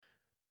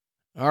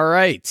All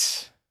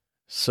right.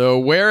 So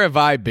where have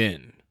I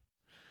been?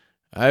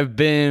 I've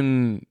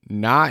been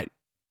not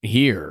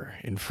here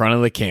in front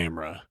of the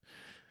camera,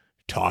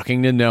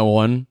 talking to no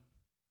one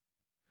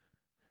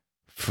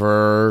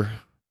for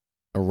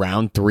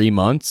around 3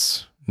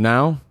 months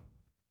now.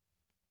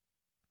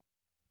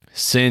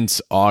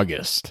 Since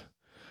August.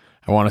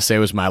 I want to say it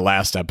was my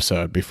last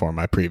episode before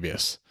my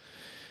previous.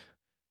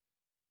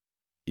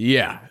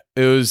 Yeah,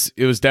 it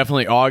was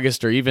definitely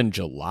August or even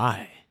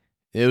July.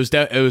 It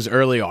was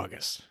early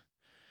August.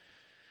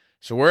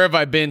 So where have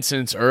I been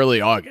since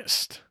early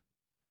August?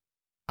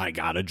 I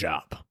got a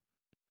job.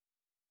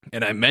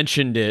 And I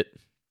mentioned it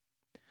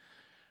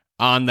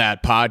on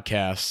that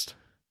podcast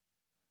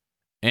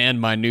and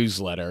my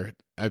newsletter.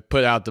 I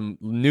put out the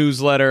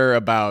newsletter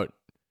about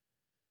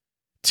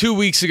 2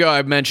 weeks ago.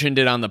 I mentioned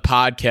it on the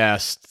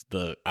podcast,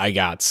 the I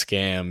Got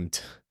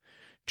Scammed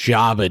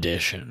Job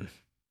Edition.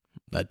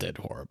 That did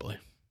horribly.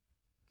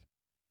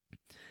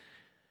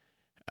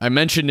 I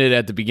mentioned it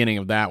at the beginning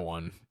of that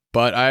one,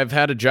 but I've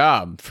had a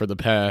job for the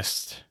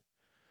past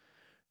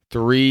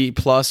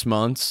 3+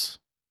 months.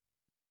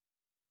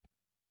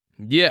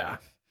 Yeah.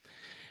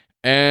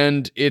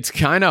 And it's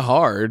kind of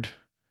hard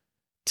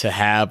to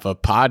have a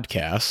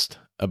podcast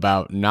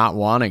about not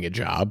wanting a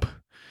job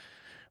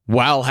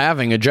while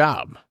having a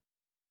job.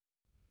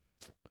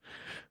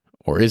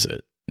 Or is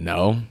it?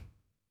 No.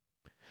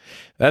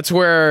 That's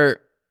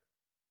where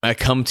I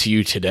come to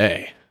you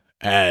today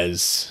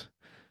as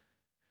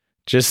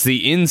just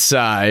the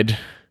inside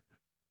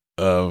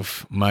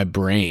of my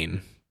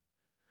brain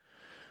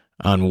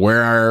on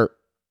where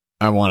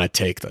I want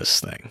to take this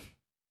thing.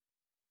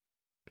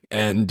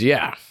 And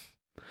yeah,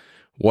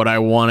 what I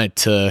want it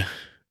to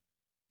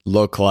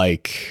look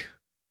like,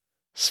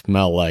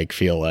 smell like,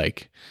 feel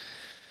like.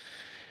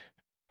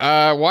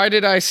 Why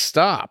did I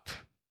stop?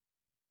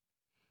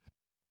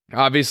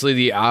 Obviously,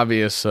 the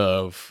obvious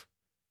of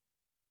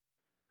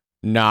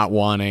not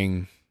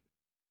wanting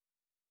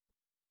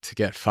to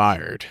get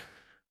fired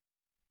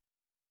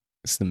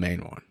is the main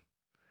one.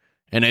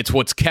 And it's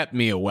what's kept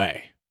me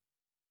away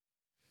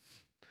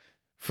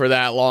for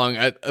that long.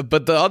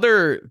 But the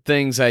other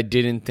things I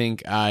didn't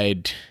think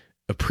I'd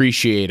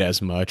appreciate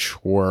as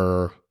much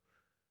were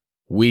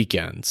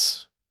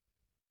weekends.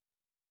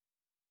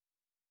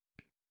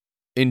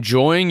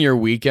 Enjoying your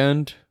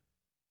weekend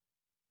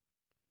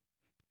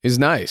is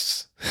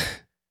nice.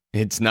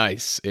 It's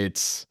nice.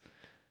 It's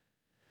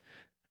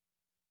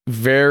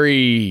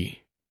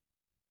very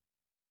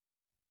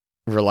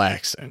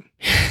relaxing,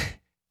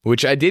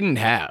 which I didn't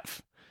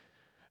have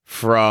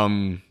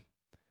from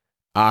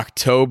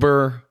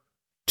October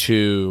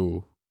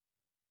to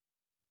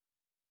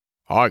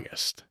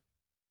August.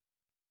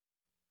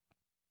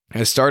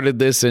 I started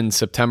this in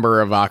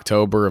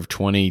October of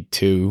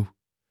 22.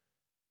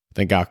 I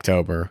think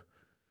October.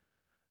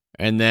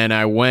 And then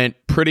I went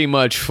pretty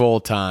much full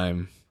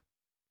time,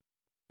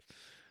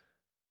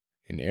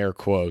 in air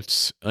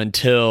quotes,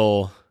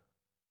 until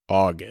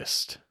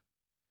August.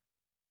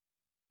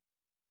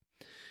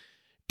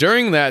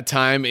 During that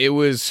time, it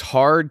was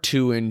hard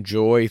to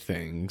enjoy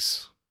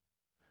things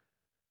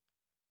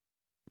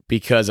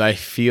because I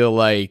feel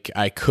like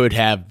I could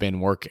have been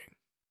working.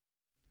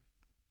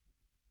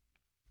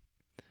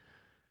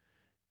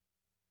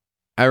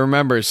 I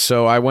remember,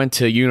 so I went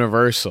to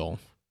Universal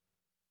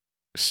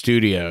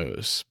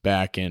Studios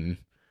back in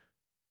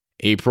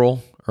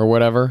April or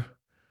whatever,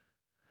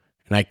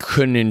 and I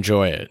couldn't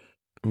enjoy it,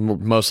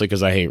 mostly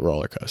because I hate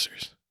roller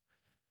coasters.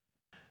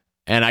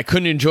 And I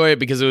couldn't enjoy it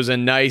because it was a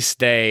nice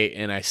day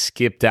and I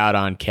skipped out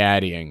on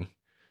caddying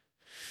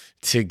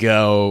to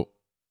go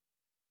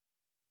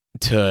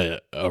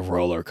to a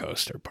roller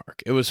coaster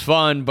park. It was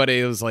fun, but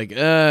it was like,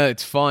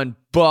 it's fun,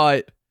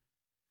 but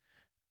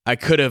I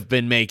could have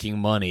been making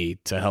money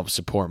to help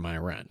support my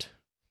rent.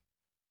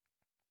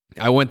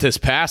 I went this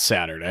past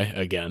Saturday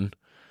again.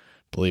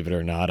 Believe it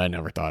or not, I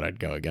never thought I'd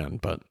go again,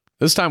 but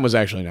this time was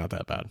actually not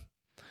that bad.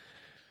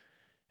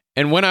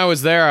 And when I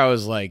was there, I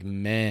was like,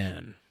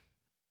 man,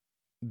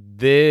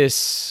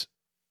 this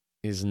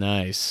is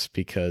nice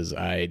because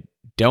I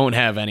don't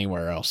have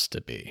anywhere else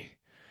to be.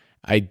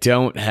 I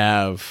don't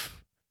have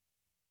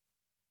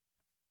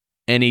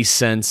any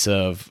sense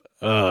of,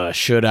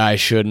 should I,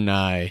 shouldn't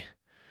I?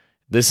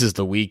 This is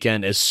the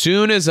weekend. As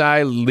soon as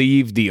I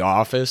leave the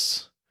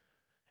office,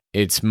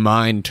 it's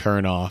mind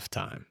turn off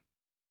time.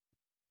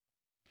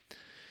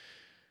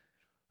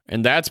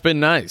 And that's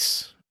been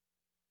nice.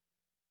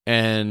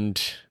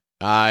 And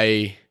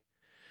I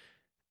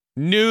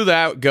knew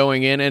that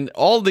going in, and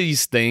all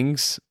these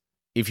things,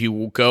 if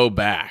you go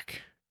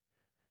back,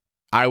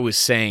 I was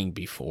saying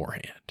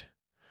beforehand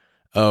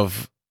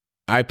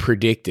I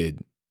predicted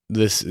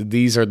this.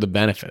 These are the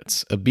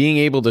benefits of being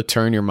able to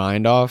turn your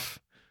mind off.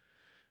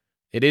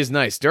 It is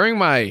nice. During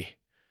my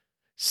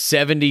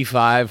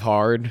 75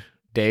 hard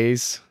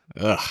days,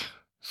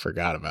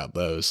 forgot about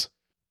those.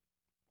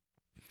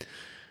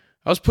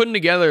 I was putting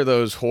together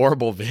those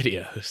horrible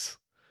videos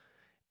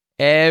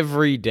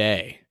every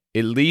day,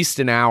 at least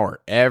an hour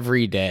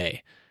every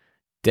day.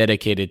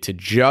 dedicated to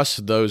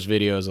just those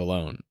videos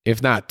alone,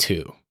 if not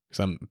 2, because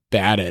I'm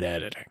bad at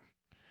editing.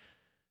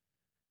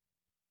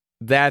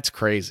 That's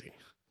crazy.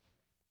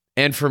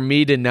 And for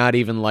me to not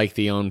even like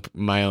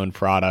my own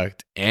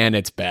product, and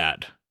it's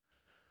bad.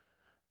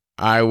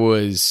 I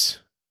was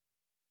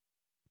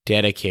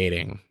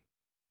dedicating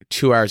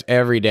 2 hours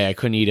every day. I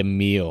couldn't eat a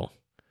meal.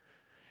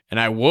 And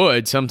I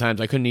would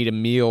sometimes. I couldn't eat a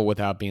meal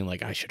without being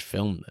like, I should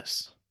film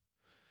this.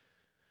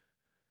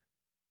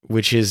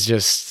 Which is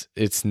just,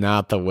 it's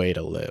not the way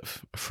to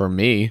live. For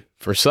me,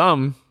 for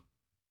some,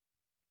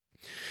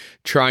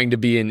 trying to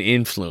be an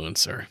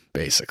influencer,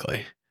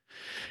 basically.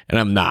 And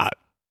I'm not.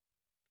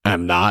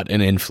 I'm not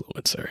an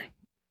influencer.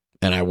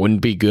 And I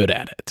wouldn't be good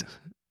at it.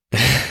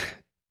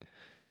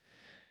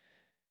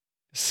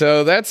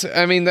 So that's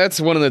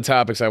one of the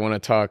topics I want to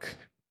talk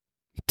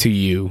to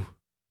you,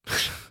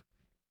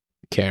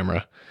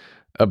 camera,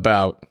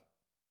 about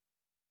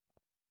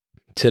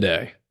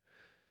today.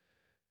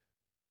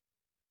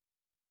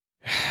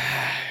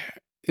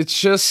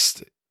 It's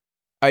just,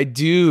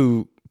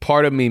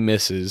 part of me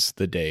misses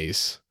the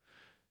days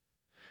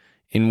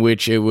in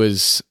which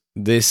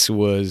this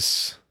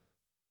was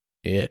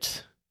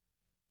it.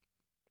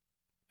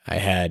 I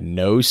had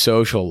no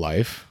social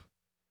life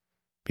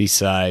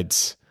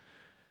besides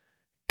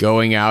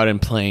going out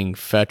and playing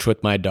fetch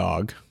with my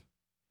dog.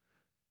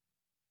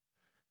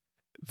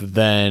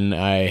 Then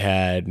I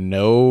had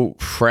no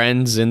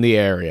friends in the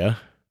area.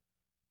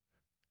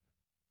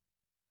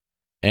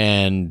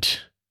 And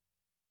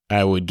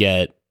I would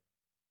get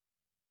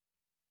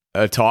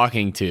a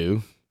talking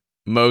to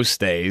most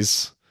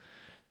days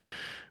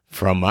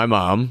from my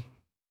mom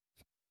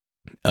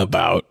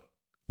about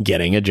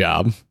getting a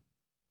job.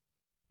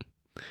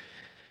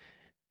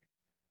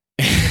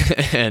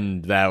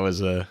 And that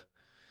was a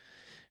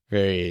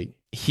very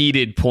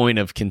heated point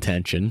of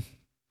contention.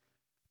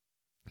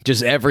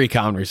 Just every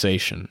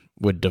conversation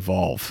would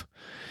devolve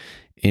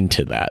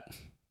into that.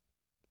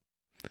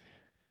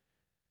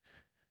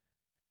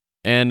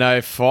 And I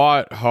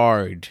fought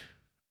hard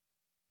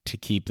to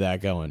keep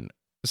that going.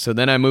 So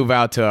then I move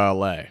out to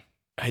LA.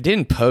 I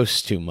didn't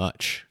post too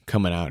much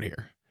coming out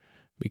here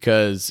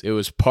because it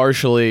was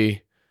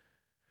partially,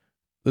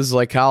 this is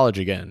like college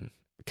again,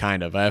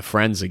 kind of. I have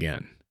friends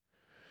again.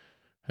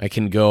 I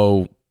can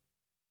go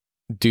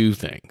do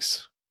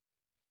things.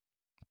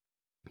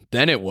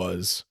 Then it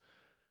was,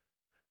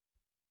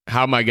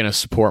 how am I going to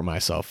support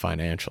myself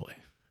financially?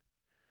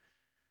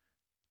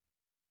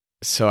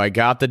 So I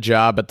got the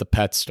job at the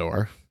pet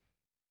store.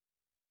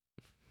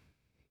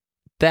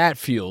 That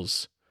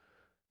feels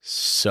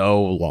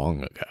so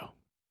long ago.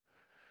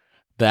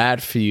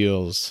 That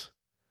feels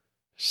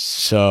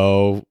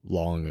so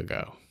long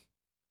ago.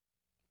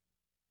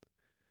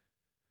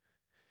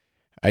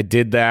 I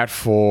did that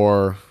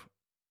for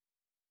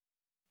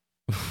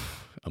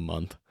a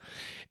month.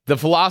 The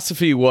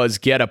philosophy was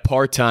get a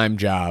part-time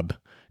job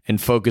and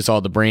focus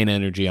all the brain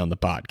energy on the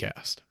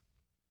podcast.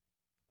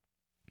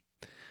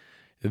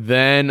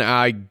 Then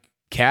I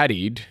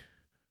caddied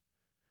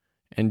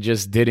and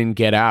just didn't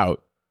get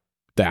out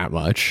that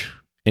much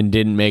and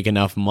didn't make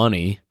enough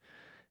money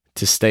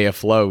to stay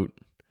afloat.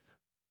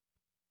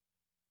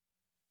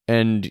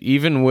 And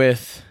even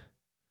with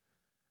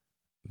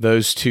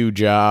those 2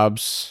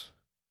 jobs,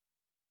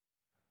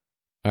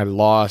 I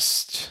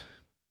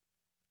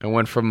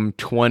went from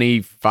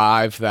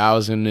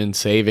 25,000 in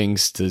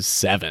savings to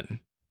 7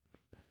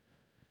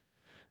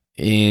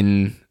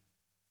 in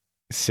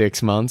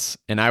 6 months,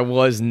 and I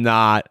was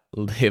not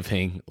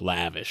living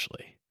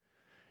lavishly.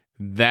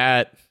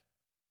 That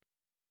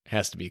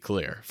has to be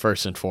clear,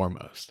 first and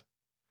foremost.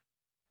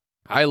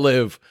 I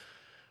live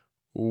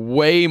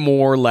way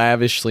more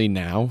lavishly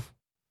now,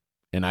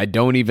 and I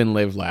don't even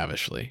live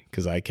lavishly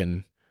because I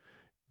can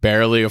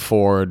barely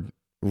afford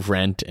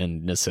rent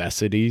and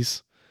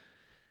necessities.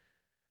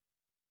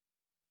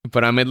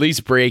 But I'm at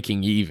least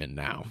breaking even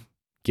now,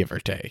 give or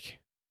take.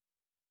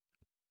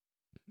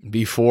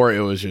 Before, it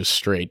was just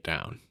straight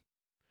down.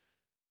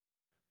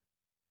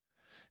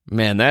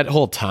 Man, that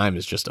whole time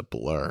is just a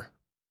blur.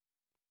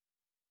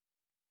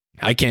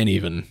 I can't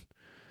even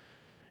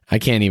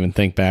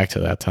think back to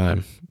that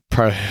time.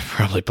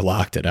 Probably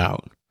blocked it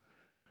out.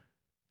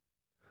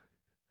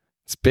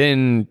 It's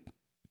been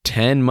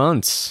 10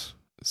 months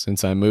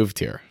since I moved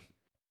here.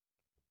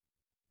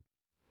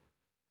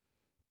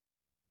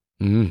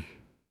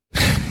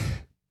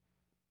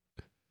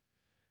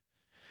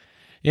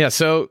 Yeah,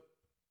 so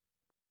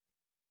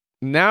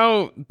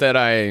now that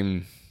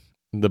I'm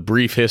the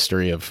brief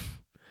history of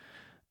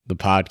the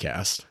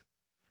podcast,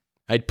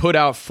 I'd put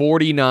out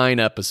 49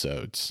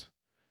 episodes.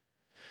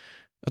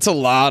 It's a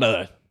lot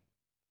of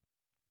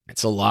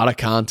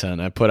content.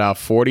 I put out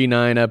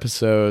 49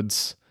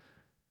 episodes.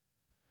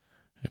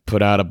 I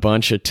put out a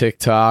bunch of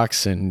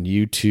TikToks and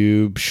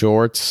YouTube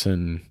shorts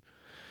and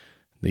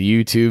the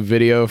YouTube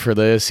video for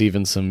this,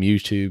 even some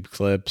YouTube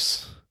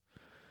clips.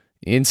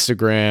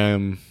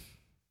 Instagram.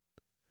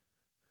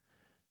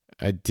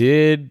 I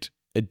did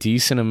a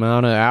decent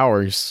amount of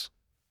hours.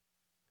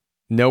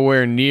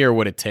 Nowhere near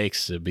what it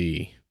takes to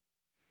be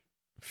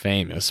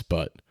famous,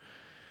 but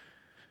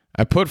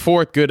I put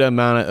forth a good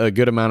amount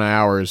of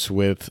hours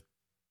with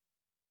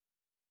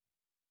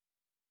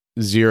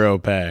zero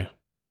pay.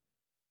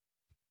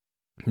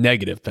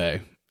 Negative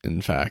pay,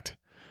 in fact.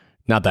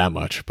 Not that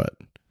much, but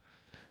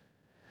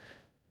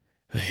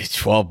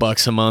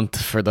 $12 a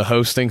month for the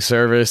hosting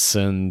service,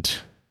 and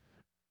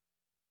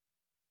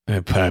I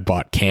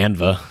bought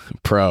Canva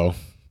Pro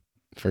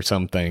for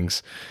some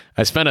things.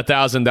 I spent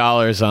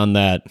 $1,000 on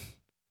that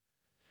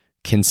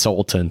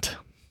consultant.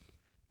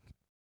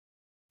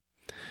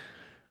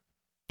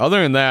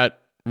 Other than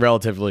that,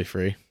 relatively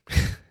free.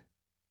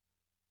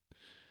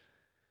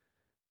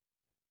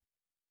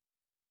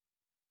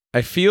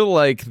 I feel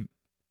like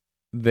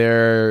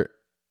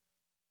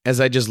as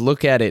I just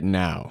look at it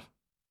now,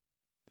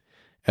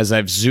 as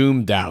I've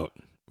zoomed out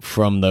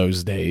from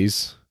those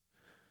days,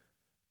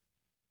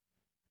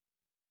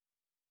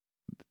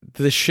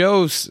 the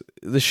show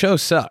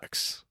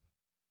sucks.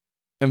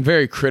 I'm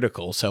very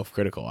critical,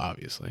 self-critical,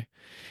 obviously.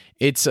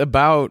 It's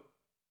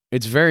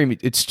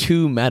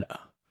too meta.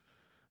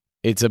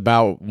 It's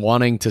about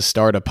wanting to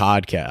start a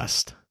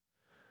podcast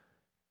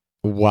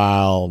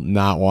while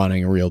not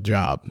wanting a real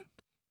job.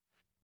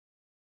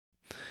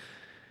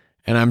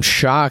 And I'm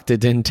shocked it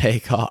didn't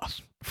take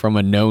off from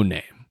a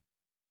no-name.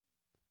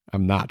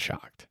 I'm not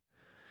shocked.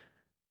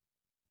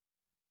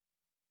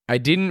 The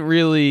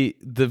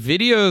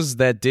videos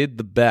that did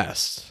the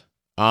best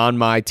on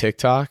my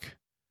TikTok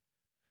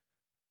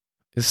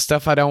is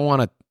stuff I don't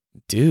want to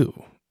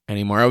do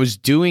anymore. I was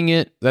doing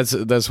it.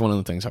 That's one of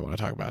the things I want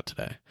to talk about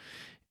today.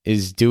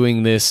 Is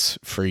doing this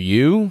for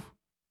you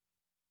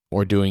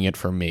or doing it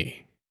for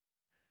me?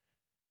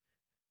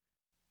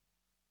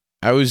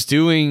 I was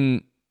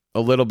doing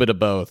a little bit of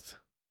both.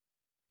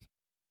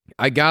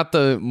 I got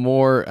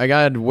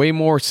way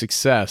more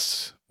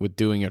success with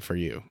doing it for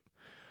you.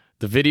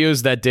 The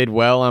videos that did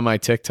well on my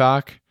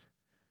TikTok,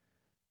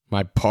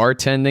 my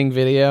bartending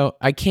video,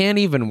 I can't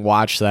even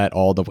watch that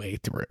all the way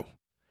through.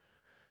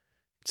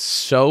 It's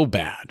so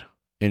bad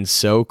and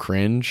so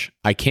cringe.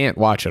 I can't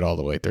watch it all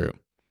the way through.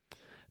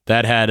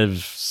 That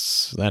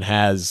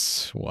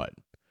has what?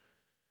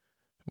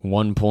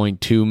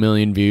 1.2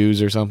 million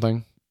views or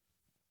something.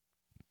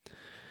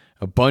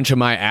 A bunch of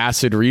my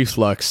acid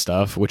reflux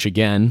stuff, which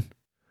again,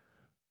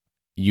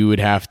 you would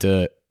have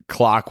to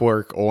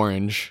Clockwork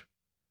Orange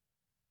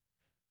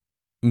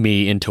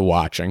me into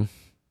watching.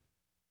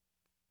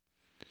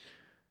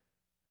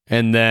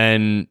 And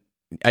then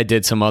I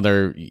did some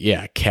other,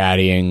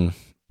 caddying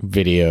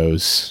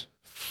videos.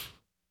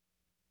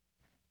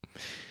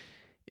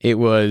 It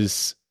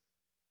was,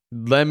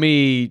 let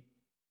me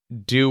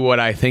do what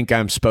I think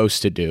I'm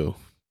supposed to do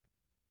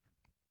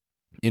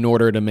in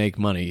order to make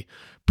money.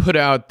 Put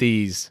out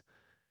these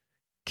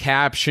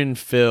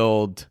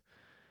caption-filled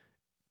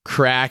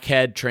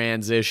crackhead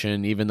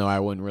transition, even though I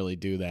wouldn't really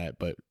do that,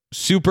 but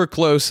super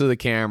close to the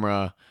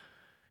camera.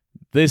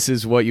 This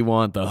is what you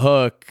want, the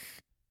hook,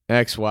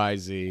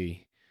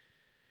 XYZ.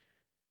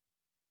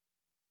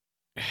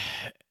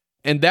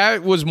 And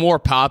that was more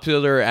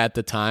popular at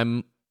the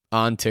time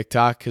on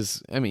TikTok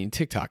because,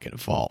 TikTok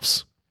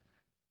evolves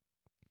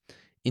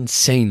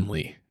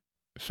insanely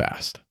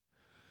fast.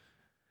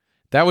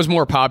 That was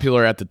more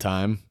popular at the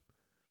time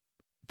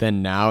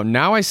than now.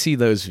 Now I see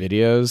those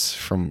videos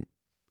from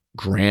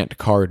Grant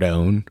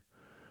Cardone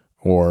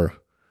or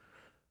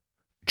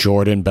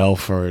Jordan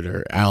Belfort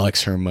or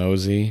Alex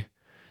Hormozy,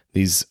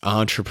 these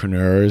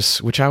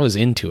entrepreneurs, which I was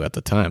into at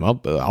the time.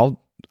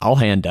 I'll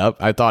hand up.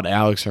 I thought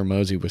Alex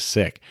Hormozy was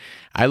sick.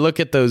 I look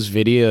at those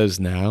videos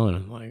now and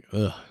I'm like,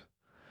 ugh,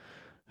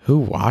 who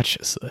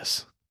watches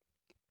this?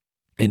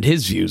 And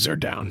his views are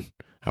down.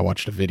 I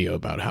watched a video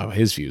about how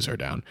his views are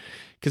down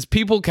because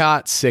people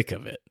got sick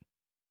of it.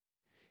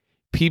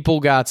 People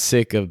got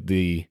sick of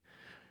the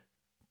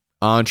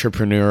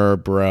entrepreneur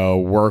bro,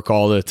 work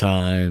all the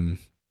time,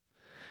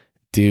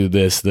 do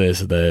this,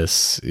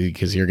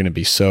 because you're going to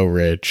be so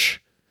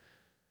rich.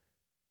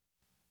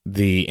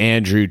 The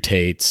Andrew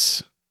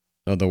Tates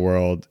of the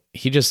world,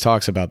 he just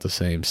talks about the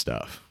same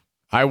stuff.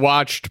 I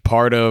watched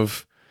part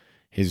of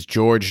his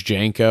George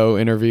Janko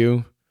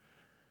interview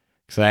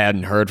because I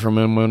hadn't heard from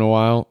him in a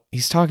while.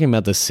 He's talking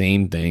about the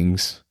same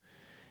things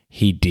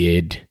he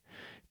did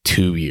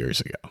 2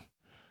 years ago.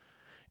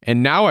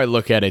 And now I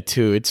look at it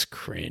too, it's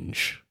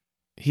cringe.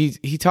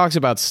 He talks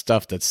about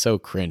stuff that's so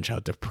cringe, how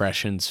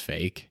depression's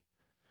fake.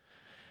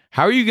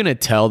 How are you going to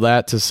tell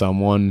that to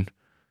someone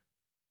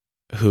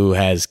who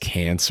has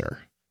cancer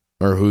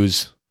or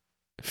whose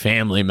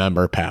family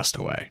member passed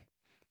away?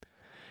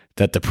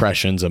 That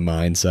depression's a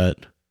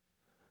mindset?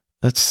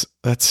 That's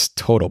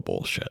total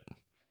bullshit.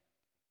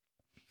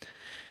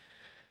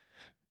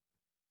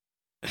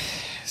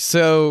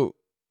 So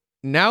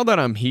now that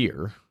I'm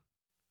here,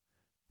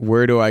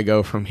 where do I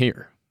go from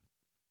here?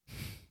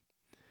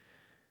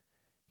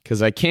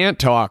 Because I can't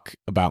talk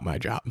about my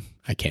job.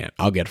 I can't.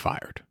 I'll get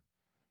fired.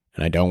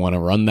 And I don't want to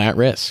run that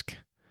risk.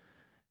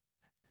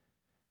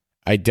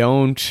 I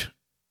don't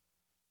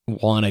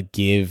want to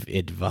give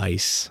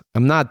advice.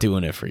 I'm not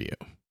doing it for you.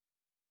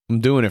 I'm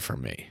doing it for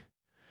me.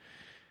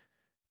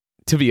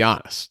 to be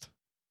honest.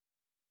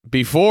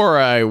 Before,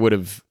 I would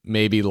have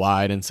maybe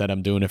lied and said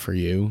I'm doing it for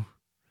you.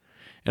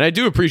 And I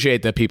do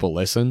appreciate that people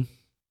listen.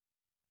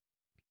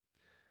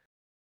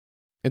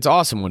 It's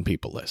awesome when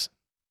people listen.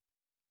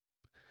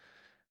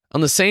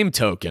 On the same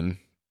token,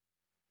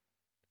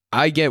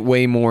 I get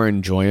way more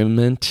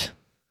enjoyment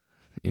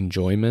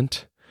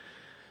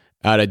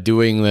out of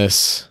doing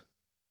this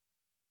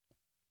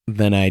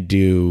than I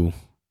do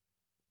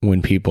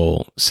when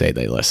people say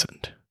they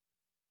listened.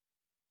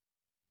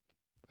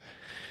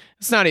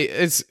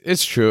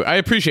 It's true. I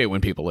appreciate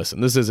when people listen.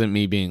 This isn't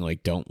me being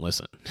like, don't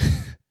listen.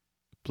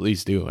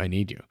 Please do. I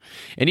need you.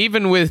 And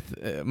even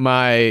with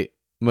my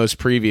most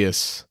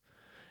previous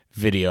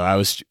video, I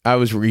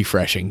was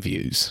refreshing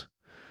views,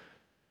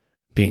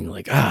 being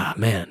like,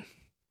 man,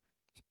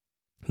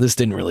 this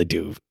didn't really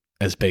do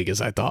as big as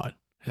I thought.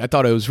 I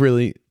thought it was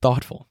really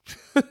thoughtful.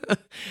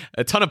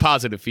 A ton of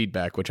positive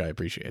feedback, which I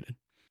appreciated.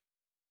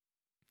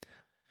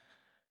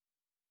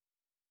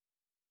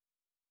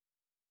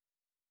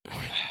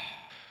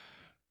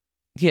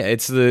 Yeah,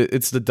 it's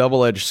the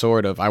double-edged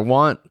sword of I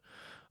want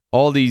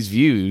all these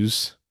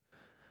views,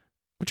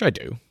 which I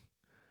do,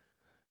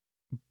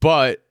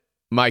 but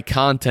my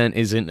content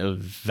isn't a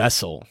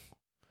vessel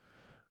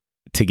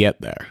to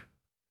get there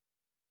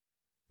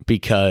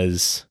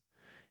because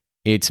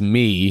it's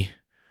me,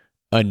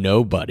 a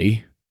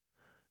nobody,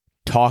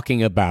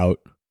 talking about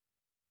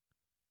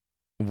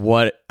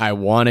what I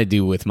want to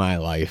do with my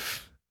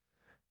life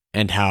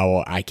and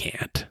how I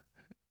can't.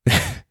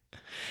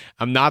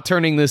 I'm not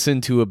turning this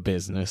into a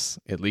business,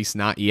 at least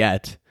not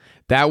yet.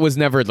 That was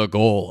never the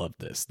goal of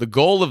this. The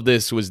goal of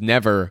this was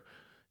never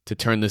to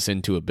turn this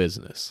into a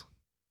business.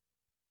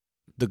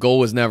 The goal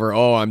was never,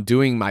 I'm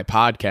doing my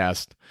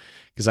podcast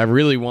because I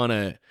really want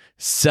to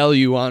sell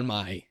you on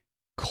my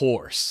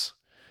course,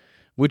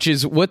 which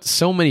is what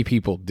so many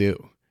people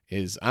do,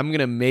 is I'm going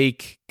to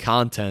make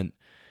content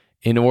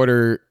in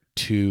order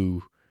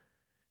to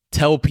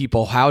tell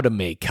people how to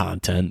make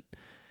content,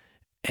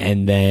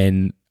 and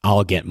then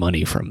I'll get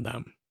money from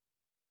them.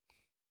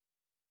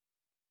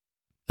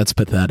 That's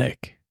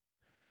pathetic.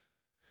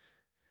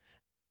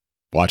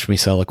 Watch me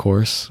sell a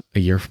course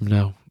a year from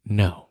now?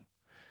 No.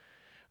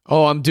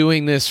 I'm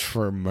doing this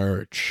for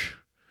merch.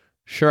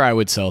 Sure, I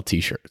would sell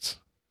t-shirts.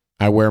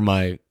 I wear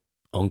my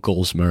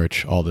uncle's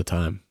merch all the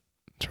time.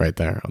 It's right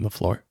there on the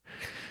floor.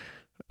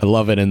 I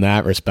love it in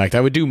that respect.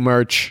 I would do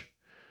merch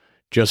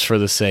just for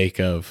the sake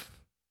of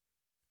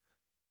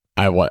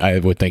I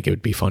would think it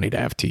would be funny to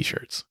have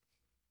t-shirts.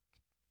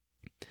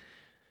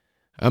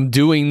 I'm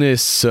doing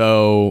this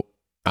so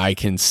I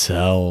can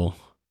sell.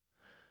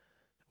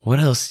 What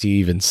else do you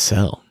even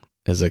sell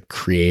as a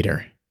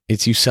creator?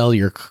 It's you sell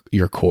your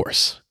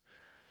course,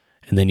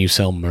 and then you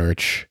sell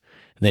merch,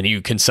 and then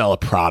you can sell a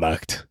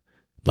product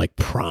like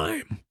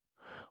Prime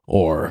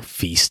or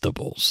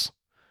Feastables.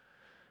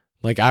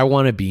 Like, I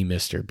want to be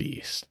Mr.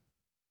 Beast.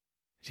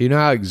 Do you know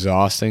how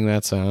exhausting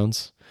that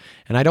sounds?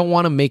 And I don't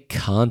want to make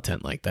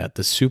content like that.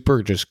 The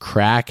super just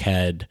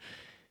crackhead,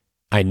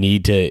 I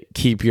need to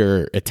keep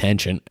your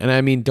attention. And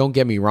I mean, don't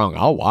get me wrong,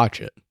 I'll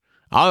watch it.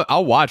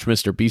 I'll watch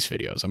Mr. Beast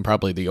videos. I'm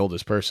probably the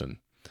oldest person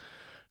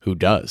who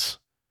does.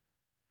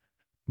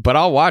 But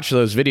I'll watch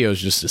those videos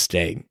just to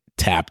stay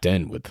tapped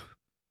in with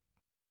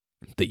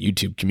the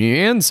YouTube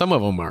community. And some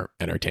of them are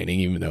entertaining,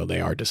 even though they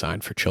are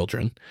designed for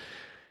children.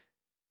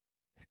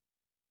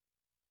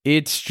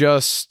 It's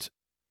just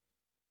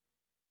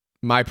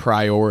my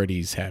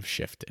priorities have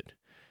shifted.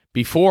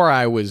 Before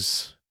I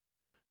was,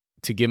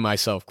 to give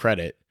myself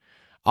credit,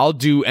 I'll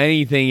do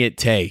anything it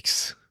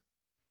takes.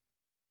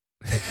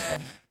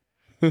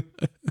 That's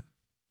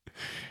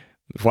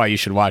why you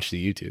should watch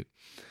the YouTube.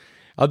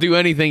 I'll do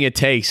anything it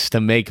takes to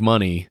make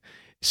money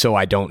so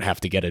I don't have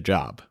to get a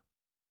job.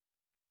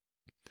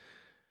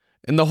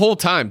 And the whole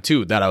time,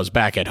 too, that I was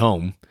back at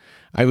home,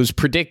 I was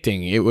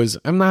predicting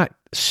I'm not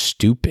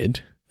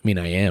stupid. I mean,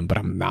 I am, but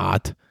I'm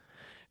not.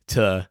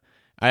 I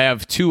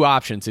have two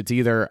options. It's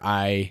either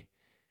I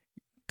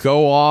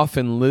go off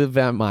and live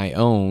at my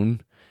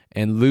own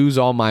and lose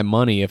all my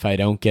money if I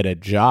don't get a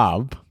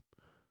job,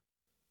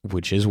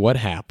 which is what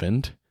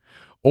happened,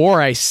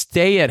 or I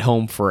stay at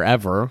home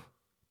forever,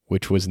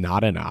 which was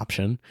not an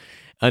option,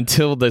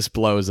 until this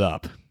blows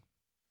up.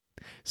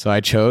 So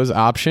I chose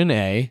option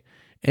A,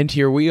 and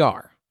here we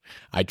are.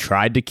 I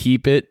tried to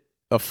keep it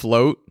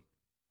afloat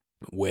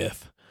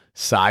with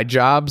side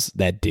jobs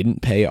that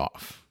didn't pay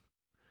off.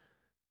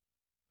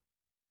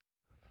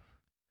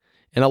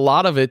 And a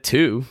lot of it,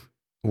 too,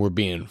 we're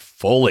being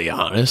fully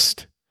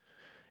honest,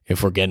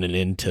 if we're getting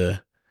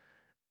into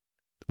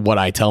what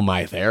I tell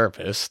my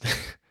therapist,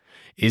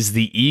 is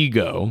the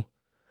ego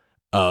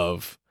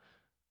of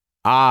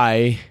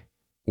I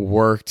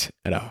worked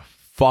at a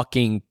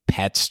fucking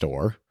pet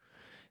store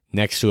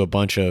next to a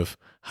bunch of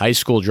high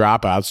school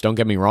dropouts. Don't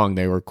get me wrong,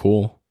 they were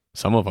cool.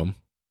 Some of them.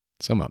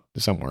 Some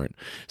weren't.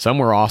 Some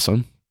were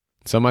awesome.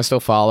 Some I still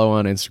follow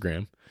on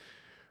Instagram.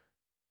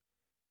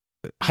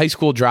 High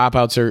school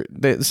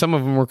dropouts some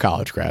of them were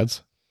college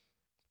grads.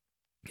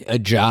 A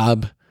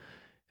job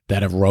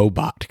that a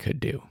robot could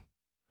do.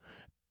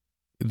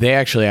 they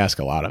actually ask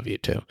a lot of you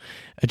too.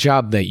 A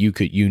job that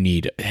you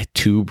need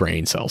 2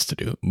 brain cells to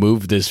do.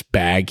 Move this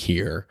bag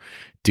here,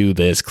 do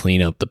this,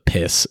 clean up the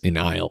piss in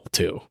aisle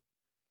 2.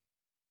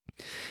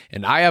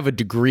 And I have a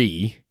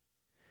degree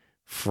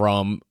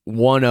from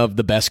one of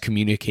the best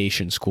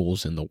communication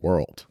schools in the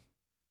world.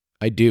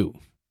 I do.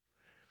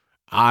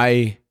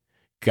 I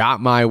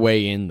got my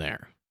way in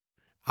there.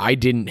 I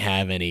didn't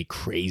have any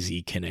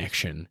crazy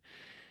connection.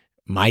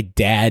 My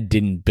dad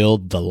didn't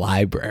build the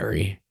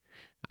library.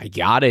 I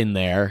got in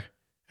there.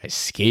 I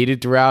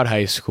skated throughout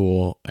high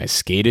school. I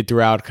skated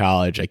throughout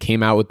college. I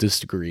came out with this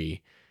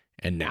degree.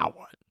 And now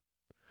what?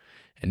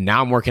 And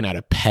now I'm working at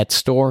a pet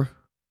store.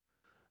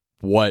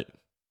 What?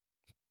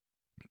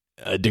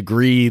 A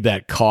degree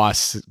that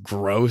costs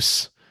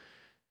gross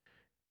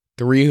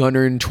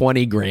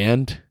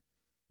 $320,000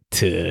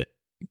 to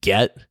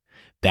get.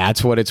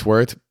 That's what it's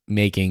worth,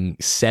 making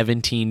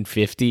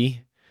 $17.50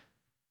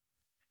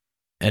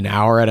 an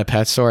hour at a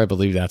pet store. I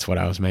believe that's what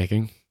I was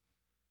making.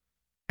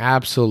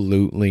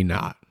 Absolutely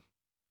not.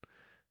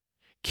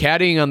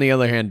 Caddying, on the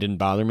other hand, didn't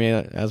bother me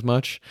as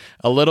much.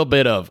 A little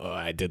bit of,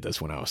 I did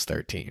this when I was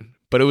 13.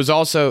 But it was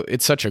also,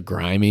 it's a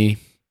gritty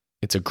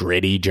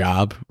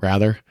job,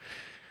 rather.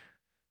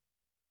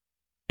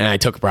 And I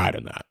took pride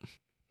in that.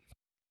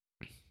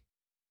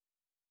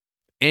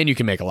 And you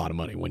can make a lot of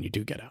money when you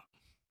do get out.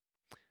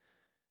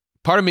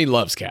 Part of me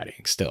loves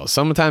caddying still.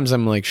 Sometimes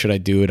I'm like, should I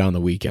do it on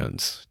the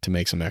weekends to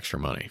make some extra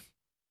money?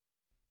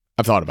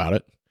 I've thought about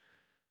it.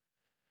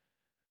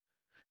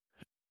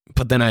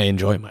 But then I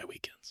enjoy my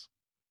weekends.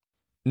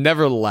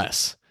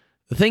 Nevertheless,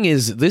 the thing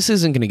is, this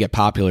isn't going to get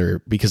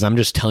popular because I'm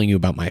just telling you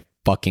about my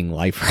fucking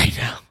life right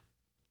now.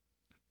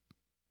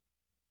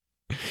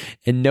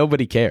 And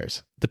nobody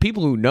cares. The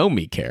people who know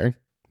me care.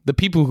 The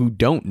people who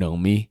don't know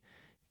me,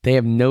 they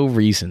have no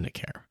reason to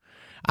care.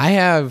 I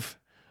have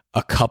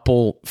a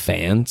couple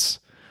fans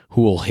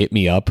who will hit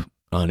me up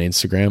on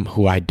Instagram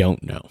who I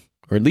don't know.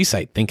 Or at least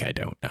I think I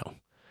don't know.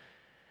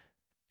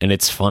 And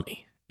it's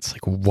funny. It's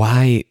like,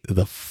 why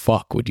the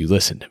fuck would you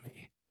listen to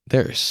me?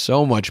 There is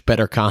so much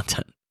better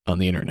content on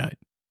the internet.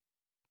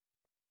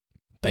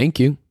 Thank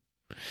you.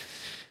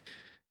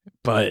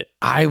 But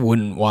I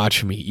wouldn't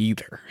watch me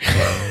either.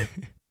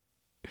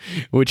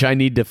 Which I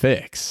need to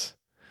fix.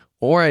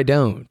 Or I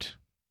don't.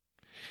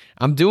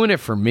 I'm doing it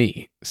for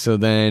me. So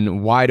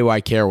then why do I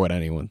care what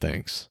anyone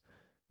thinks?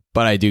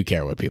 But I do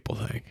care what people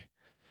think.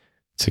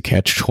 It's a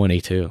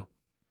catch-22.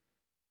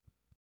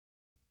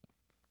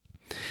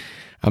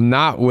 I'm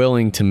not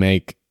willing to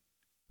make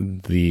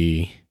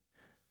the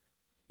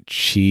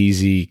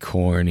cheesy,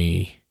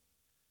 corny,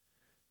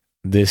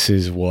 this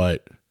is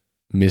what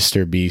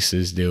Mr. Beast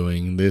is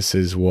doing. This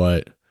is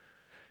what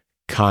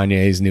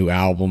Kanye's new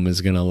album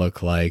is going to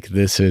look like.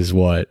 This is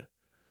what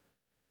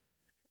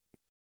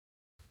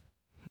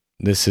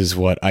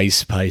Ice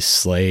Spice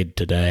slayed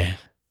today.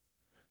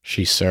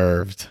 She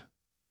served.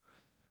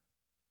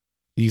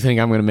 You think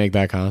I'm going to make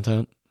that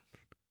content?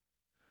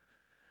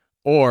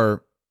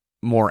 Or,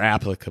 more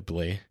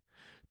applicably,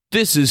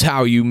 this is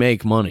how you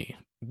make money.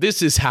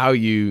 This is how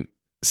you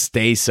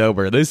stay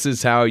sober. This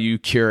is how you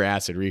cure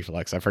acid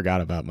reflux. I forgot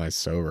about my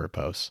sober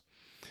posts.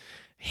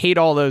 Hate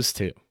all those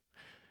too.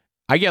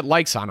 I get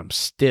likes on them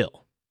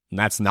still. And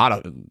that's not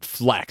a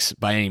flex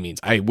by any means.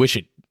 I wish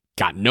it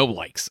got no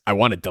likes. I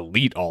want to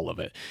delete all of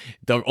it.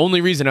 The only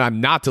reason I'm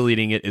not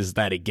deleting it is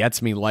that it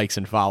gets me likes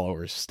and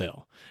followers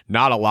still.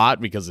 Not a lot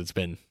because it's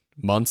been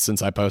months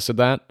since I posted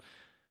that.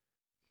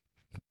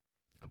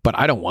 But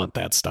I don't want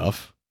that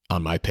stuff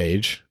on my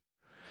page.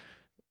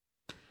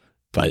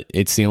 But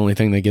it's the only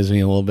thing that gives me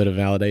a little bit of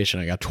validation.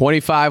 I got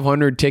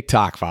 2,500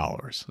 TikTok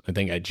followers. I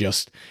think I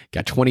just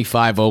got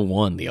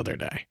 2,501 the other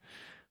day.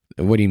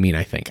 What do you mean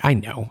I think? I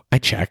know. I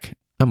check.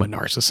 I'm a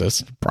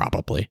narcissist,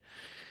 probably.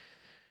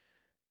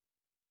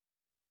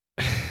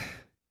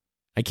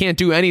 I can't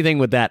do anything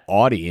with that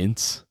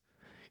audience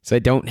because I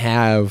don't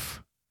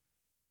have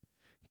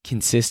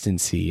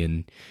consistency.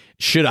 And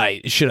should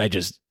I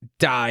just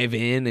dive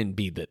in and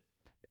be the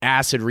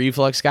acid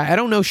reflux guy? I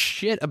don't know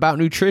shit about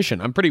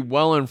nutrition. I'm pretty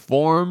well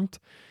informed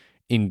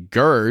in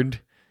GERD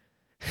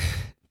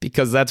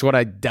because that's what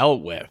I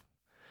dealt with.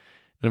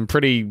 I'm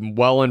pretty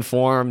well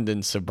informed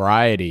in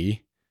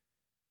sobriety.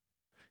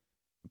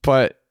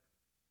 But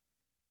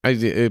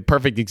a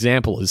perfect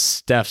example is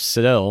Steph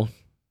Still.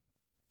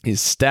 Is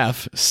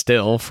Steph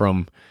Still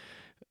from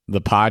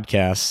the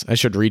podcast. I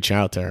should reach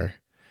out to her.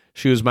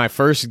 She was my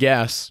first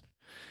guest.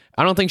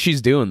 I don't think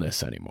she's doing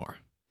this anymore.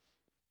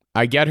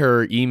 I get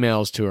her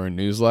emails to her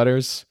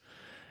newsletters.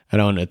 I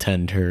don't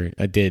attend her.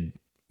 I did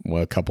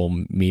a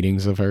couple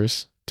meetings of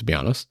hers, to be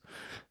honest.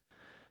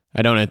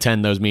 I don't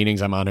attend those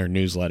meetings. I'm on her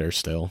newsletter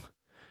still.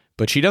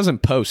 But she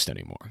doesn't post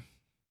anymore.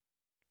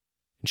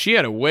 She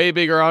had a way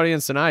bigger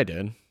audience than I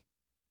did.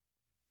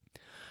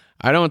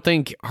 I don't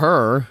think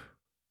her,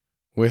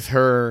 with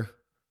her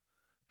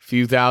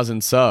few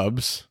thousand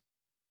subs,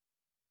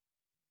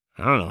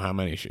 I don't know how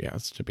many she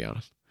has, to be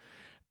honest.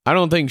 I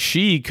don't think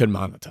she could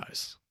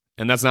monetize.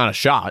 And that's not a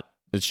shot.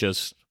 It's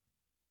just,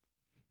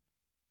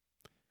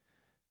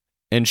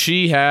 And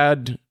she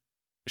had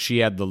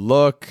the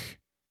look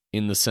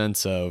in the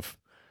sense of,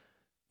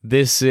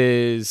 this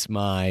is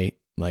my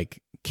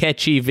like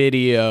catchy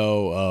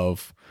video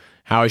of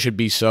how I should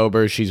be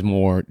sober. She's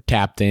more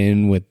tapped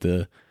in with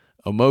the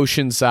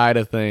emotion side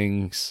of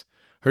things.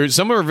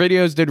 Some of her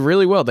videos did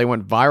really well. They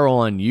went viral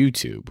on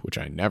YouTube, which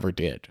I never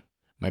did.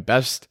 My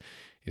best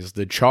is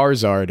the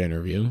Charizard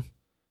interview,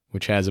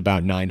 which has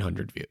about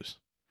 900 views.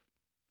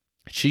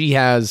 She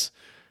has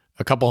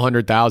a couple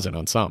 100,000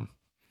 on some.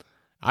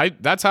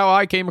 That's how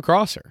I came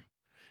across her.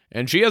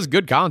 And she has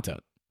good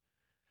content.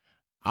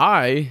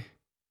 I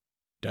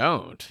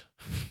don't.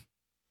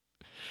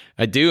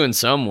 I do in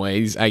some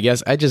ways. I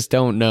guess I just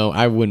don't know.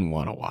 I wouldn't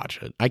want to watch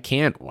it. I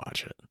can't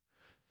watch it.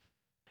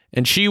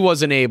 And she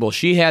wasn't able.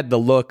 She had the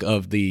look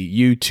of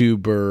the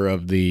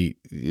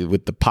YouTuber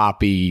with the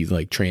poppy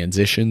like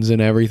transitions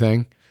and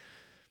everything.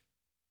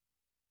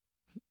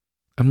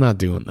 I'm not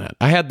doing that.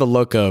 I had the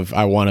look of,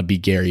 I want to be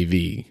Gary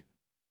Vee.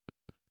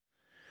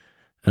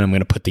 And I'm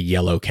going to put the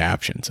yellow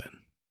captions in.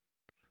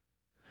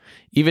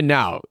 Even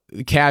now,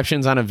 the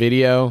captions on a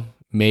video,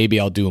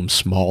 maybe I'll do them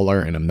smaller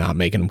and I'm not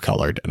making them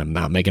colored and I'm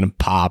not making them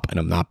pop and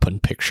I'm not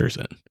putting pictures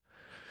in.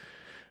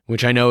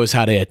 Which I know is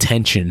how to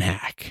attention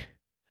hack.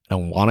 I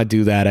don't want to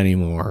do that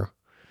anymore.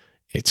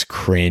 It's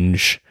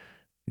cringe.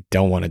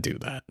 Don't want to do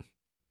that.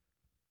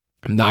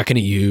 I'm not going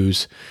to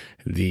use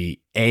the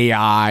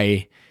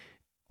AI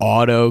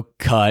auto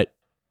cut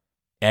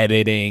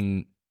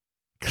editing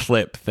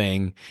clip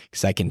thing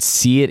because I can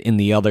see it in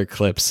the other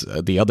clips,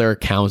 the other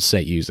accounts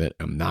that use it.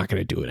 I'm not going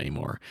to do it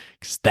anymore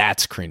because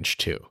that's cringe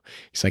too.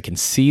 Because I can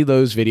see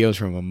those videos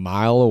from a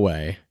mile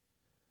away.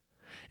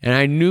 And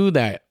I knew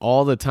that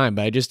all the time,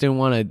 but I just didn't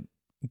want to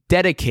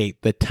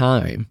dedicate the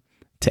time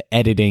to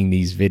editing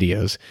these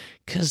videos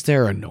because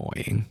they're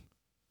annoying.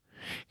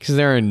 Because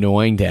they're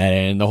annoying to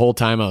edit. And the whole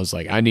time I was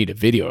like, I need a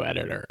video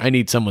editor. I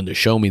need someone to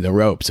show me the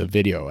ropes of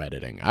video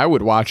editing. I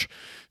would watch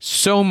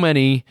so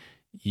many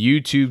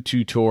YouTube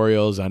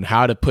tutorials on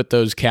how to put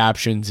those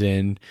captions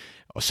in,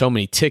 so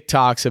many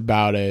TikToks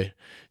about it,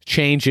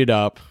 change it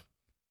up.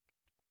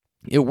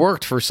 It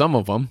worked for some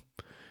of them.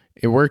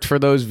 It worked for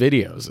those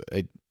videos.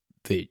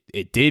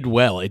 It did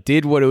well. It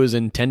did what it was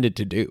intended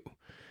to do.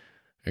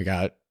 I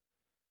got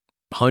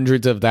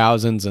hundreds of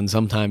thousands and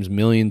sometimes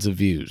millions of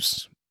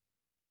views.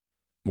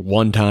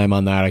 One time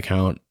on that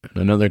account and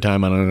another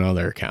time on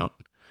another account.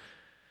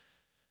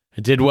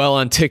 It did well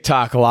on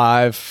TikTok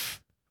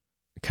Live,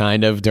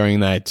 kind of during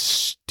that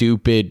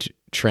stupid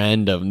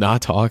trend of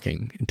not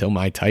talking until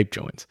my type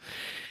joins.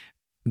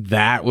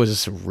 That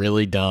was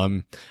really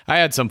dumb. I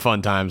had some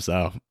fun times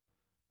though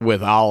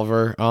with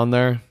Oliver on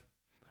there.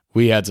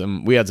 We had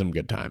some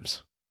good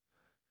times.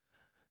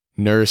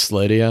 Nurse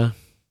Lydia.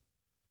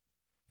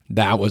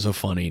 That was a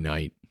funny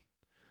night.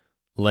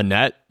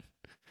 Lynette,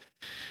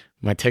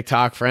 my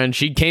TikTok friend,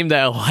 she came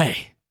to LA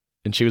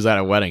and she was at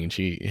a wedding and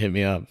she hit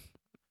me up.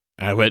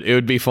 It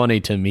would be funny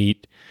to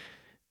meet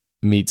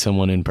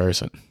someone in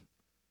person.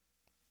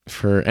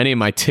 For any of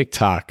my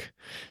TikTok,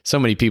 so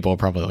many people are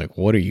probably like,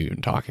 what are you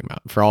even talking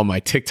about? For all my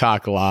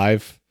TikTok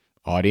Live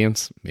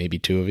audience, maybe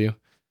two of you.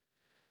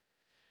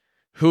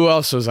 Who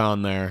else was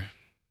on there?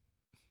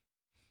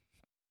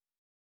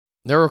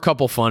 There were a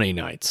couple funny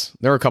nights.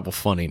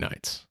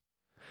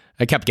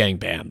 I kept getting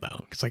banned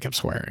though, because I kept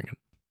swearing.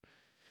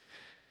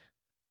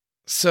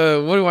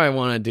 So what do I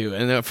want to do?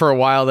 And for a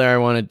while there, I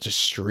wanted to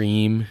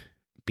stream,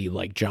 be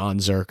like John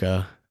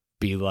Zerka,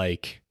 be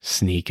like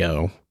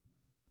Sneeko.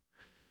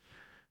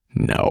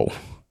 No.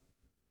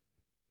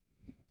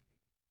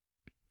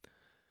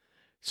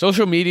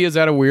 Social media is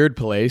at a weird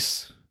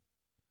place,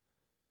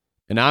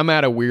 and I'm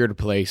at a weird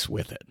place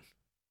with it.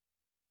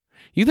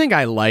 You think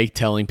I like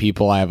telling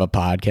people I have a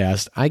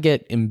podcast? I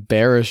get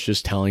embarrassed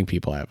just telling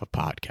people I have a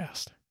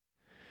podcast.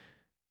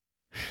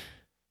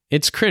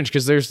 It's cringe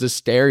because there's this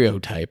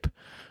stereotype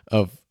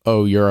of,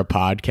 oh, you're a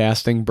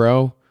podcasting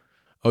bro.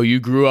 Oh, you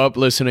grew up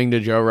listening to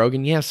Joe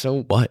Rogan? Yeah,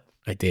 so what?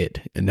 I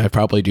did. And I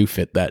probably do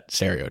fit that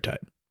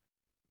stereotype.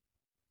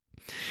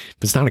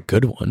 But it's not a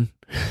good one.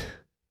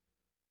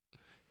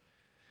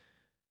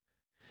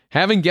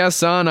 Having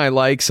guests on, I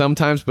like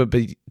sometimes, but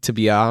to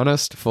be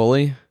honest,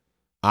 fully,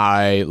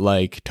 I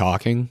like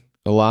talking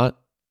a lot.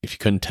 If you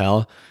couldn't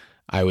tell,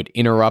 I would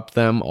interrupt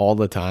them all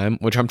the time,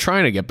 which I'm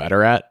trying to get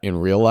better at in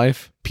real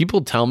life.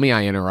 People tell me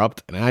I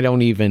interrupt, and I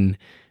don't even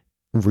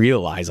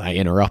realize I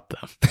interrupt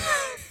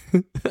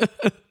them.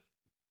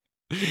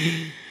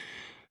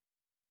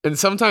 And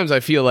sometimes I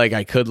feel like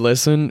I could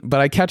listen,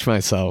 but I catch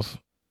myself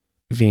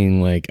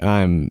being like,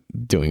 I'm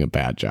doing a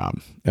bad job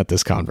at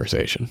this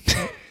conversation.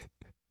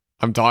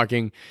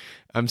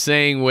 I'm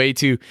saying way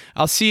too,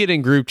 I'll see it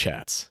in group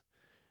chats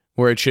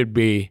where it should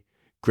be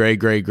gray,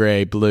 gray,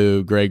 gray,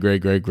 blue, gray, gray,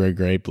 gray, gray,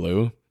 gray,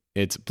 blue.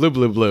 It's blue,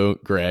 blue, blue,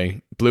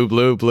 gray, blue,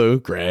 blue, blue,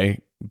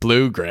 gray,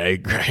 blue, gray,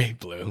 gray,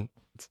 blue.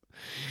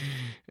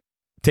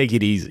 Take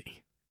it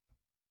easy.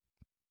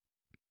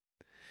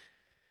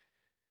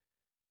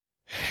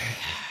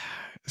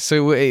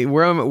 So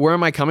where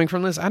am I coming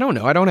from this? I don't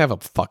know. I don't have a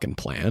fucking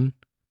plan.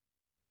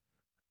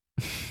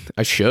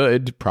 I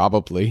should,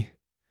 probably.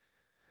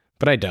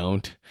 But I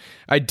don't.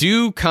 I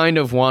do kind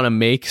of want to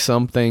make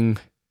something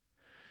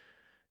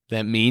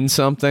that means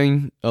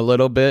something a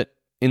little bit,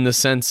 in the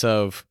sense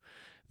of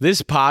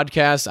this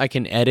podcast, I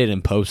can edit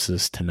and post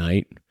this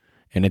tonight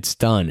and it's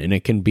done. And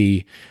it can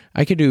be,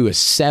 I could do a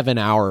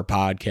 7-hour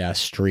podcast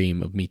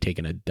stream of me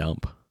taking a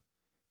dump.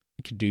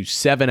 I could do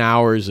 7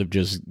 hours of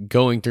just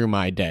going through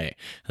my day.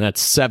 And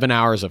that's 7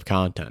 hours of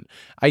content.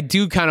 I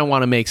do kind of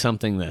want to make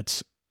something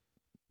that's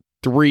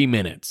 3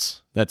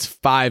 minutes. That's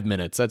 5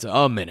 minutes. That's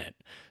a minute.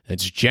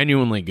 That's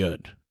genuinely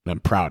good. And I'm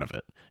proud of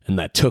it. And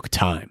that took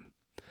time.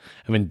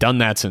 I haven't done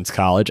that since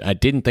college. I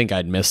didn't think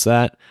I'd miss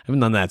that. I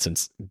haven't done that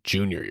since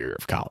junior year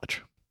of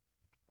college.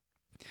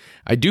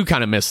 I do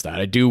kind of miss that.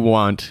 I do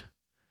want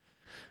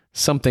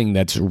something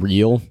that's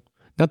real.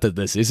 Not that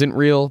this isn't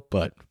real,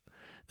 but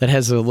that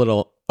has a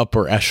little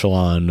upper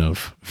echelon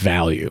of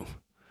value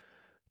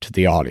to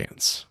the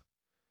audience.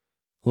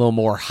 A little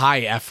more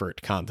high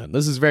effort content.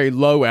 This is very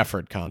low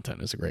effort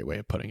content, is a great way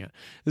of putting it.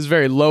 This is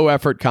very low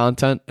effort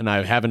content, and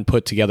I haven't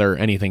put together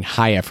anything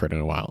high effort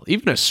in a while.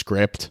 Even a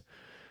script.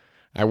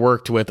 I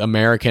worked with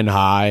American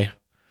High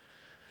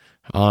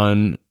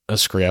on a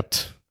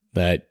script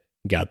that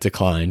got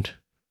declined.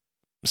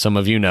 Some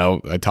of you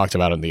know, I talked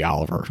about it in the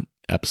Oliver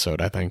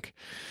episode, I think.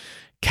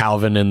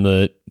 Calvin and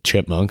the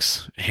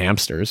Chipmunks.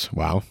 Hamsters.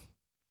 Wow.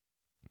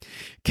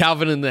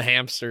 Calvin and the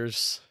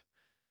Hamsters.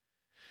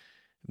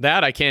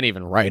 That I can't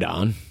even write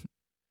on,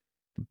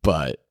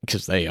 but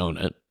because they own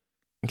it.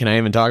 Can I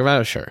even talk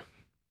about it? Sure.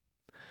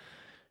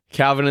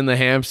 Calvin and the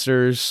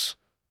Hamsters.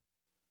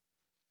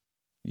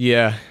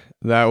 Yeah,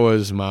 that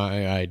was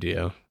my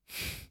idea.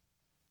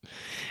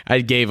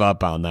 I gave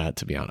up on that,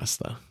 to be honest,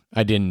 though.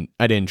 I didn't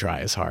try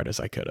as hard as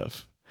I could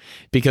have,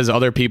 because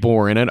other people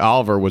were in it.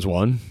 Oliver was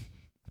one,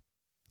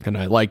 and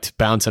I liked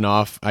bouncing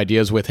off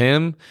ideas with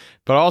him,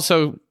 but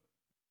also,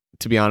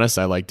 to be honest,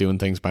 I like doing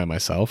things by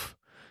myself.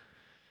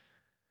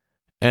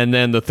 And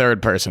then the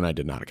third person I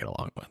did not get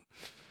along with.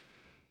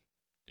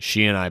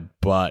 She and I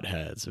butt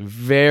heads.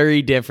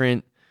 Very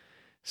different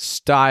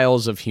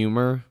styles of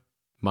humor.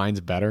 Mine's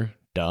better.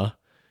 Duh.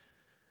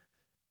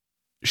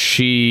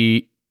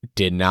 She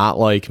did not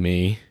like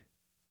me.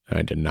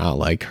 I did not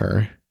like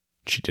her.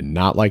 She did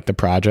not like the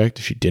project.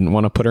 She didn't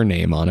want to put her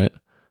name on it.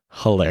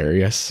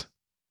 Hilarious.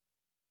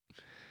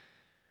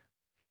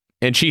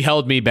 And she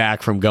held me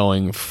back from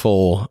going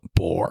full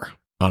bore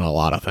on a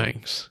lot of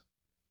things.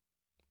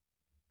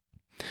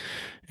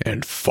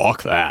 And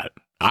fuck that.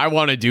 I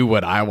want to do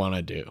what I want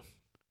to do.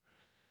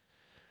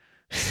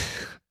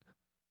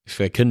 If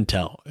I couldn't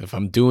tell, if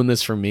I'm doing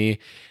this for me,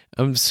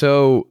 I'm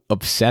so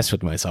obsessed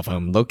with myself.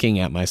 I'm looking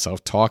at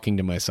myself, talking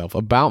to myself,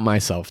 about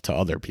myself to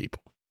other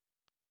people.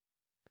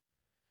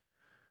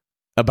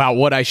 About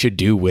what I should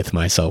do with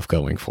myself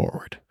going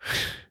forward.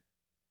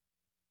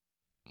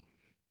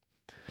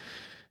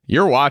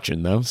 You're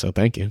watching, though, so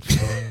thank you.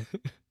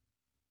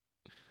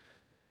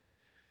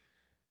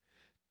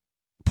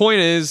 Point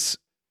is,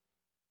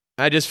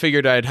 I just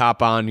figured I'd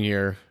hop on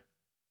here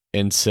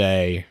and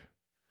say,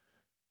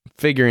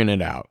 figuring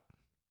it out.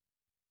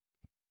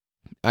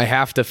 I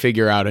have to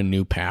figure out a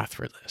new path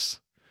for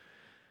this.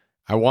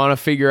 I want to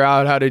figure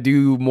out how to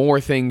do more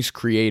things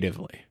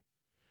creatively.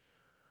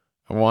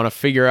 I want to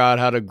figure out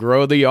how to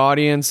grow the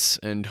audience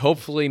and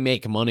hopefully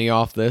make money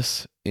off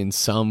this in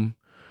some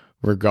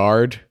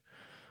regard,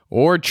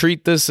 or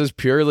treat this as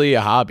purely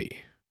a hobby,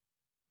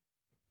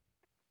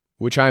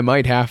 which I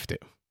might have to.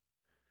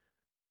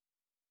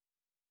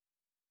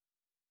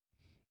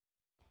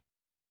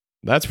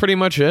 That's pretty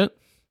much it.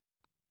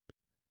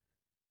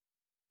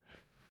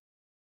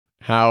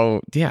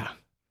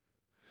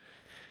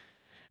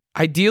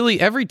 Ideally,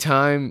 every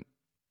time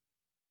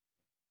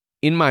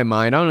in my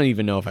mind, I don't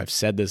even know if I've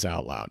said this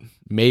out loud,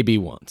 maybe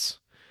once.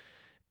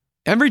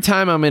 Every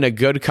time I'm in a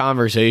good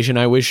conversation,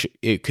 I wish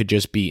it could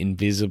just be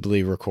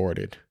invisibly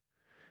recorded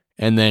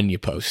and then you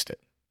post it.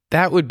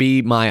 That would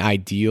be my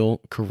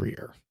ideal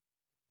career,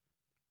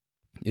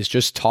 is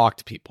just talk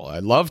to people. I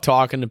love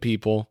talking to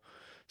people,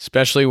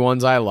 especially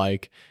ones I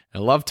like. I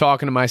love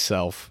talking to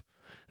myself.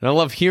 And I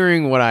love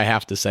hearing what I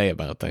have to say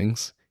about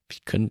things, if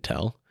you couldn't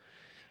tell.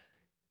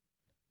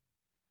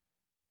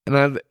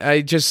 And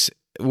I just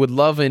would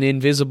love an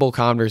invisible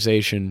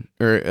conversation,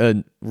 or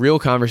a real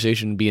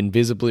conversation, to be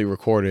invisibly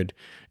recorded.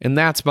 And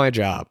that's my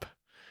job.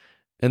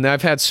 And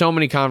I've had so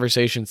many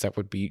conversations that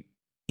would be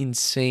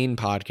insane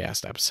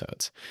podcast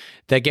episodes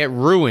that get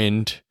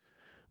ruined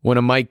when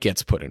a mic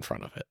gets put in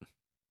front of it.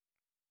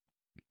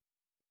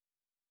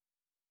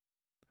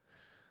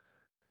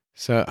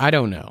 So I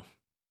don't know.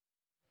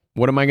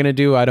 What am I going to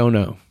do? I don't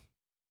know.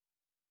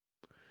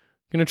 I'm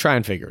going to try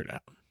and figure it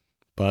out.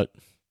 But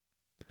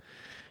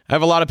I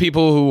have a lot of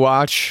people who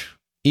watch,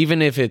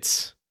 even if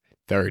it's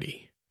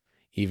 30,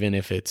 even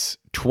if it's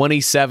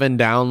 27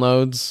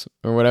 downloads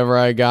or whatever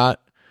I got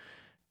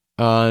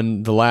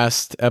on the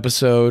last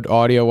episode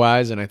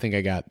audio-wise, and I think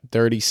I got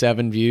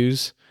 37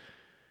 views.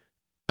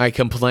 I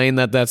complain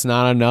that that's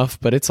not enough,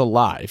 but it's a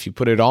lot. If you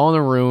put it all in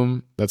a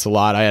room, that's a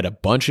lot. I had a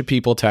bunch of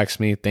people text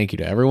me. Thank you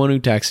to everyone who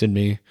texted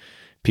me.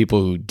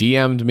 People who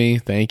DM'd me,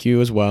 thank you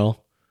as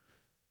well.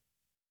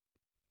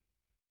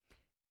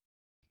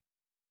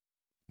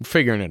 We're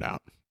figuring it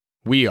out.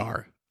 We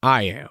are.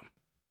 I am.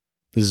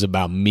 This is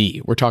about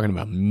me. We're talking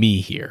about me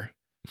here.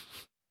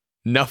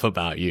 Enough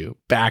about you.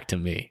 Back to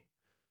me.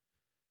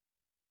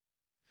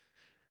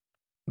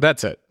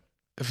 That's it.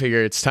 I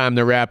figure it's time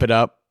to wrap it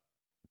up.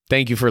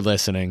 Thank you for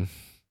listening.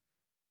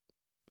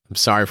 I'm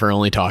sorry for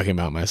only talking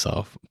about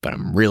myself, but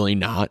I'm really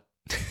not.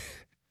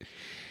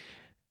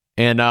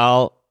 And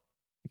I'll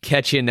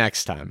catch you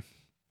next time.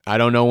 I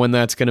don't know when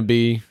that's going to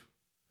be.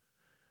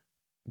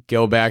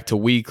 Go back to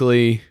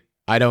weekly.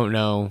 I don't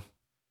know.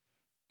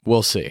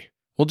 We'll see.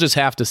 We'll just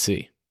have to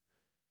see.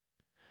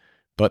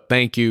 But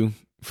thank you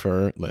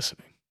for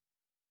listening.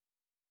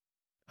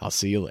 I'll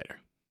see you later.